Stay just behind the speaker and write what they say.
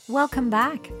Welcome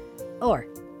back, or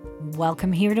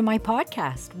welcome here to my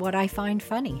podcast, What I Find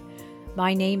Funny.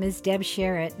 My name is Deb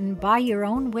Sherritt, and by your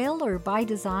own will or by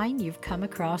design, you've come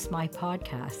across my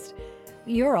podcast.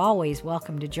 You're always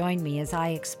welcome to join me as I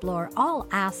explore all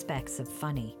aspects of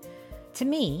funny. To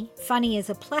me, funny is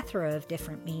a plethora of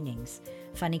different meanings.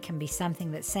 Funny can be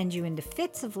something that sends you into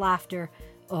fits of laughter,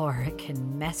 or it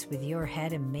can mess with your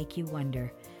head and make you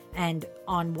wonder. And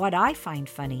on What I Find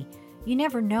Funny, you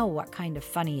never know what kind of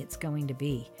funny it's going to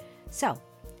be. So,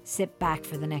 sit back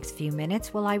for the next few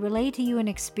minutes while I relay to you an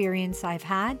experience I've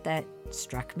had that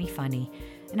struck me funny.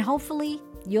 And hopefully,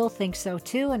 you'll think so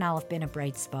too, and I'll have been a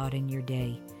bright spot in your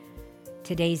day.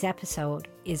 Today's episode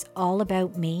is all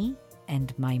about me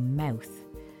and my mouth.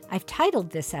 I've titled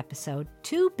this episode,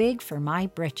 Too Big for My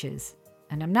Britches.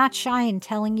 And I'm not shy in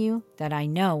telling you that I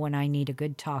know when I need a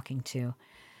good talking to.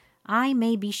 I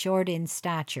may be short in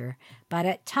stature, but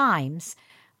at times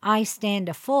I stand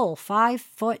a full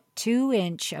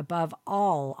 5'2" above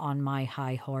all on my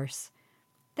high horse.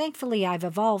 Thankfully, I've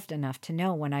evolved enough to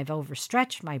know when I've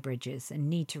overstretched my bridges and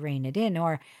need to rein it in,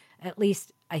 or at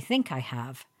least I think I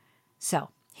have. So,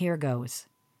 here goes.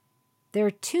 There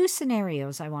are two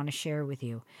scenarios I want to share with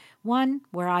you. One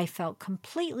where I felt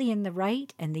completely in the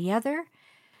right, and the other,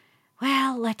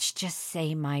 well, let's just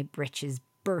say my britches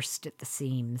burst at the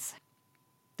seams.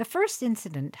 The first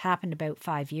incident happened about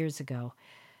 5 years ago.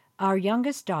 Our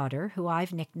youngest daughter, who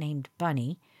I've nicknamed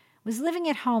Bunny, was living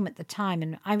at home at the time,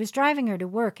 and I was driving her to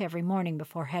work every morning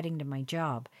before heading to my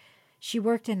job. She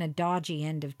worked in a dodgy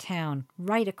end of town.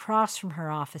 Right across from her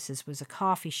offices was a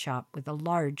coffee shop with a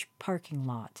large parking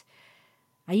lot.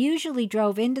 I usually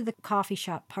drove into the coffee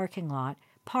shop parking lot,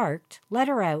 parked, let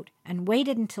her out, and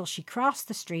waited until she crossed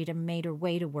the street and made her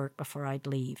way to work before I'd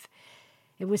leave.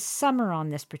 It was summer on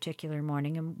this particular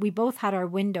morning, and we both had our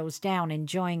windows down,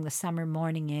 enjoying the summer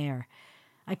morning air.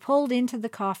 I pulled into the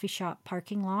coffee shop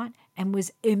parking lot and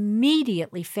was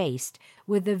immediately faced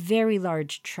with a very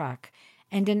large truck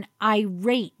and an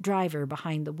irate driver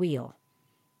behind the wheel.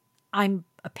 I'm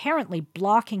apparently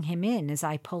blocking him in as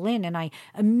I pull in, and I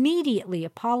immediately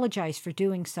apologize for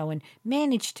doing so and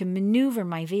manage to maneuver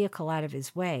my vehicle out of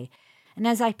his way. And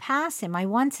as I pass him, I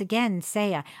once again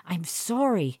say, I'm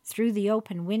sorry, through the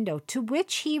open window, to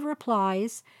which he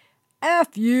replies,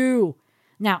 F you.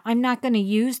 Now, I'm not going to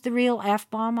use the real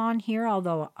F-bomb on here,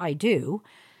 although I do.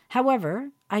 However,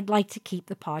 I'd like to keep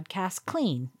the podcast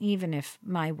clean, even if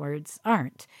my words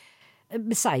aren't.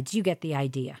 Besides, you get the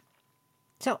idea.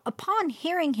 So upon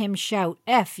hearing him shout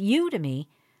F you to me,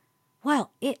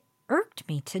 well, it irked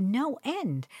me to no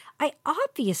end. I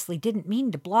obviously didn't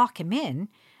mean to block him in,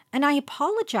 and I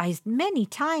apologized many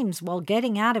times while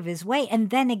getting out of his way, and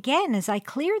then again as I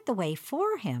cleared the way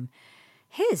for him.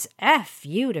 His F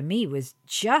you to me was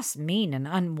just mean and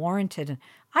unwarranted, and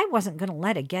I wasn't going to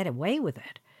let it get away with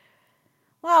it.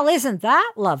 Well, isn't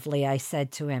that lovely, I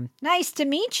said to him. Nice to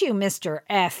meet you, Mr.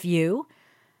 F you.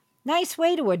 Nice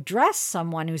way to address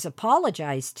someone who's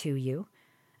apologized to you.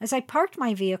 As I parked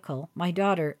my vehicle, my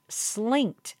daughter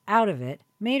slinked out of it,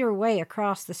 made her way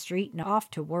across the street and off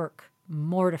to work,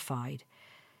 mortified.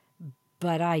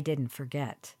 But I didn't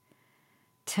forget.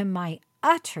 To my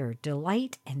utter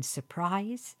delight and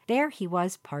surprise, there he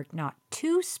was parked not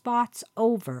 2 spots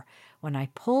over when I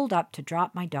pulled up to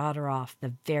drop my daughter off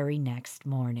the very next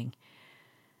morning.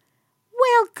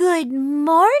 Well, good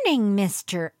morning,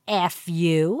 Mr.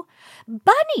 F.U.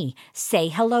 Bunny, say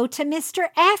hello to Mr.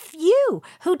 F.U.,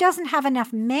 who doesn't have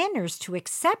enough manners to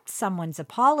accept someone's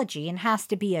apology and has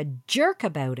to be a jerk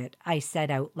about it, I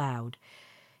said out loud.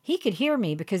 He could hear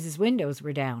me because his windows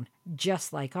were down,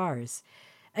 just like ours.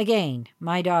 Again,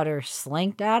 my daughter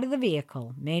slinked out of the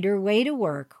vehicle, made her way to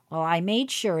work, while I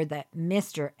made sure that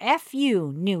Mr.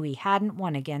 F.U. knew he hadn't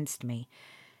won against me.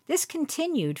 This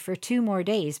continued for 2 more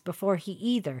days before he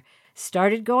either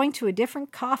started going to a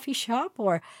different coffee shop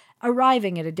or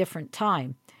arriving at a different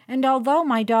time. And although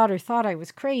my daughter thought I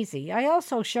was crazy, I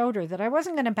also showed her that I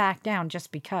wasn't going to back down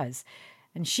just because.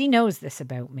 And she knows this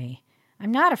about me.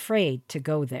 I'm not afraid to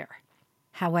go there.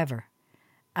 However,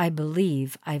 I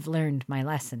believe I've learned my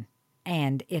lesson,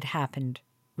 and it happened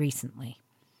recently.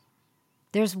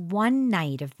 There's one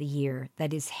night of the year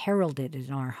that is heralded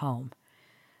in our home.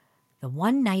 The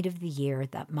one night of the year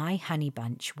that my honey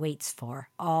bunch waits for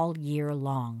all year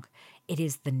long. It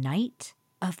is the night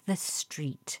of the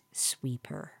street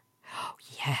sweeper. Oh,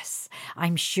 yes,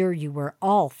 I'm sure you were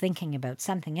all thinking about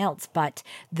something else, but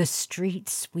the street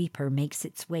sweeper makes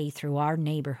its way through our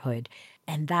neighborhood,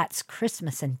 and that's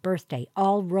Christmas and birthday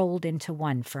all rolled into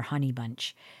one for Honey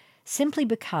Bunch. simply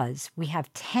because we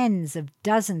have tens of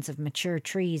dozens of mature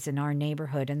trees in our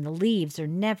neighborhood and the leaves are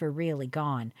never really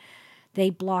gone. They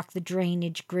block the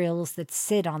drainage grills that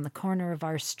sit on the corner of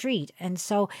our street, and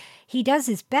so he does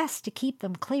his best to keep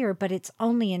them clear, but it's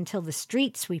only until the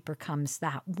street sweeper comes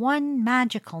that one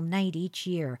magical night each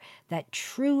year that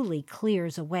truly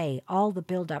clears away all the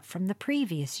buildup from the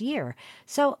previous year.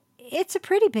 So it's a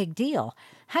pretty big deal.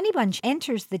 Honeybunch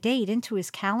enters the date into his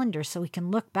calendar so he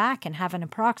can look back and have an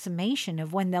approximation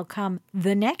of when they'll come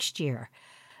the next year.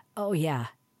 Oh yeah,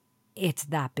 it's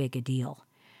that big a deal.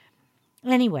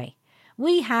 Anyway,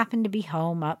 we happened to be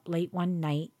home up late one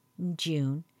night in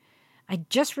June. I'd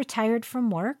just retired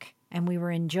from work, and we were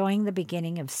enjoying the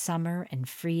beginning of summer and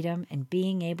freedom and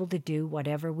being able to do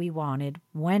whatever we wanted,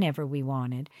 whenever we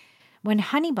wanted, when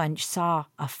Honeybunch saw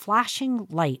a flashing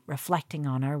light reflecting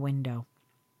on our window.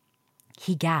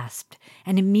 He gasped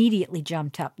and immediately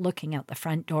jumped up, looking out the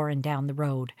front door and down the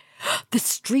road. "The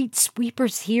street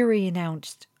sweeper's here," he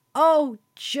announced. Oh,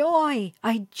 joy!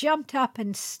 I jumped up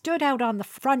and stood out on the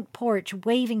front porch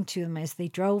waving to them as they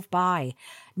drove by.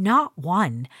 Not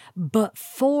one, but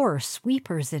 4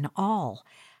 sweepers in all.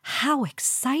 How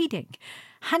exciting!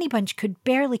 Honeybunch could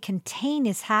barely contain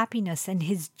his happiness, and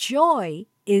his joy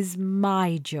is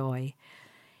my joy.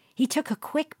 He took a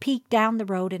quick peek down the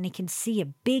road and he can see a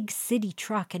big city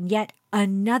truck and yet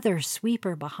another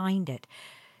sweeper behind it.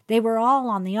 They were all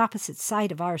on the opposite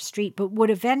side of our street, but would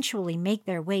eventually make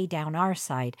their way down our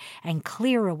side and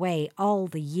clear away all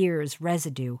the year's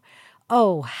residue.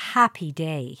 Oh, happy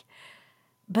day!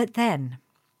 But then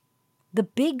the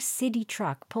big city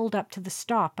truck pulled up to the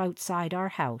stop outside our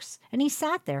house, and he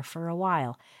sat there for a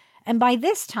while. And by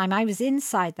this time I was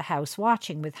inside the house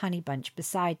watching with Honeybunch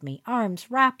beside me, arms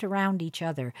wrapped around each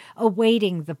other,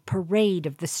 awaiting the parade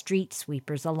of the street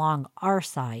sweepers along our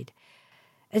side.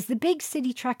 As the big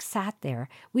city truck sat there,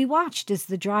 we watched as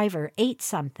the driver ate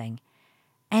something,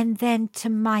 and then, to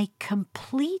my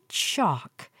complete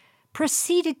shock,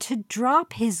 proceeded to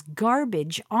drop his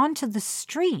garbage onto the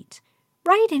street,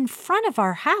 right in front of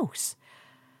our house.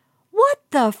 What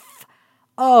the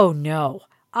Oh, no,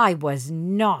 I was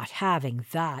not having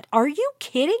that. Are you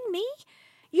kidding me?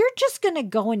 You're just going to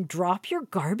go and drop your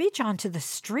garbage onto the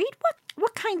street?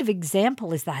 What kind of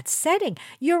example is that setting?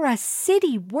 You're a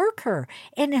city worker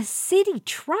in a city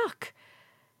truck.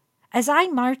 As I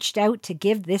marched out to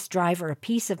give this driver a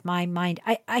piece of my mind,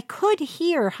 I could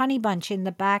hear Honeybunch in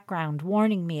the background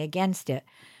warning me against it.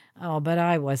 Oh, but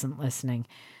I wasn't listening.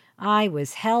 I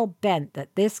was hell-bent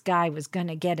that this guy was going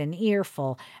to get an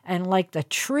earful, and like the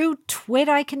true twit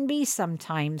I can be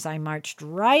sometimes, I marched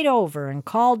right over and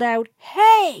called out,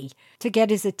 "Hey!" to get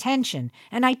his attention,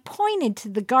 and I pointed to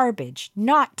the garbage,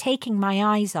 not taking my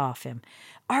eyes off him.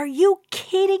 Are you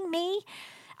kidding me?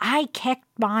 I kept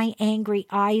my angry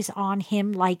eyes on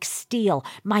him like steel,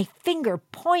 my finger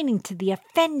pointing to the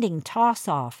offending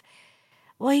toss-off.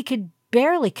 Well, he could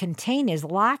barely contain his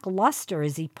lackluster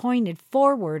as he pointed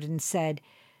forward and said,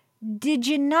 "Did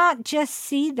you not just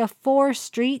see the 4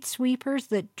 street sweepers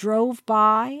that drove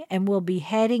by and will be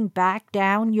heading back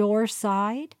down your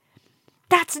side?"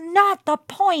 "That's not the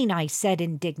point," I said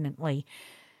indignantly.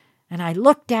 And I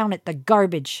looked down at the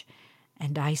garbage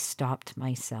and I stopped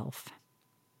myself.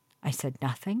 I said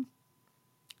nothing,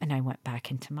 and I went back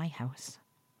into my house.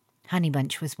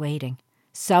 Honeybunch was waiting.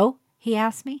 "So?" he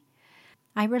asked me.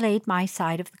 I relayed my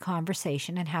side of the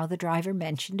conversation and how the driver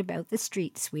mentioned about the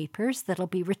street sweepers that'll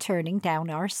be returning down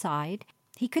our side.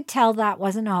 He could tell that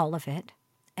wasn't all of it,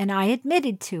 and I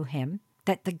admitted to him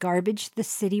that the garbage the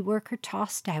city worker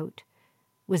tossed out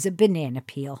was a banana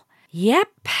peel.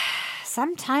 Yep,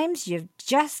 sometimes you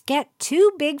just get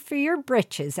too big for your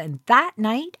britches, and that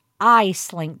night I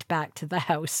slinked back to the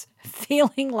house,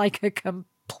 feeling like a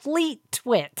complete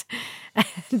twit. And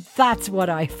that's what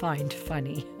I find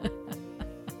funny.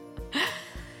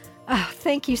 Oh,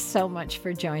 thank you so much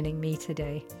for joining me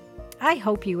today. I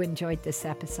hope you enjoyed this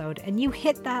episode and you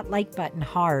hit that like button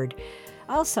hard.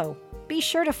 Also, be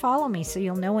sure to follow me so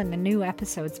you'll know when the new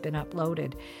episode's been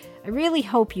uploaded. I really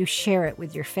hope you share it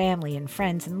with your family and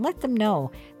friends and let them know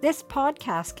this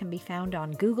podcast can be found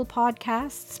on Google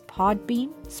Podcasts,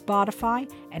 Podbean,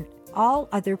 Spotify, and all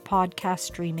other podcast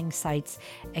streaming sites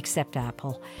except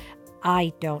Apple.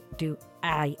 I don't do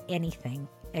anything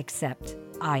except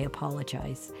I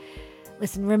apologize.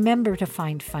 Listen, remember to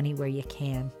find funny where you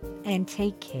can, and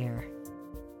take care.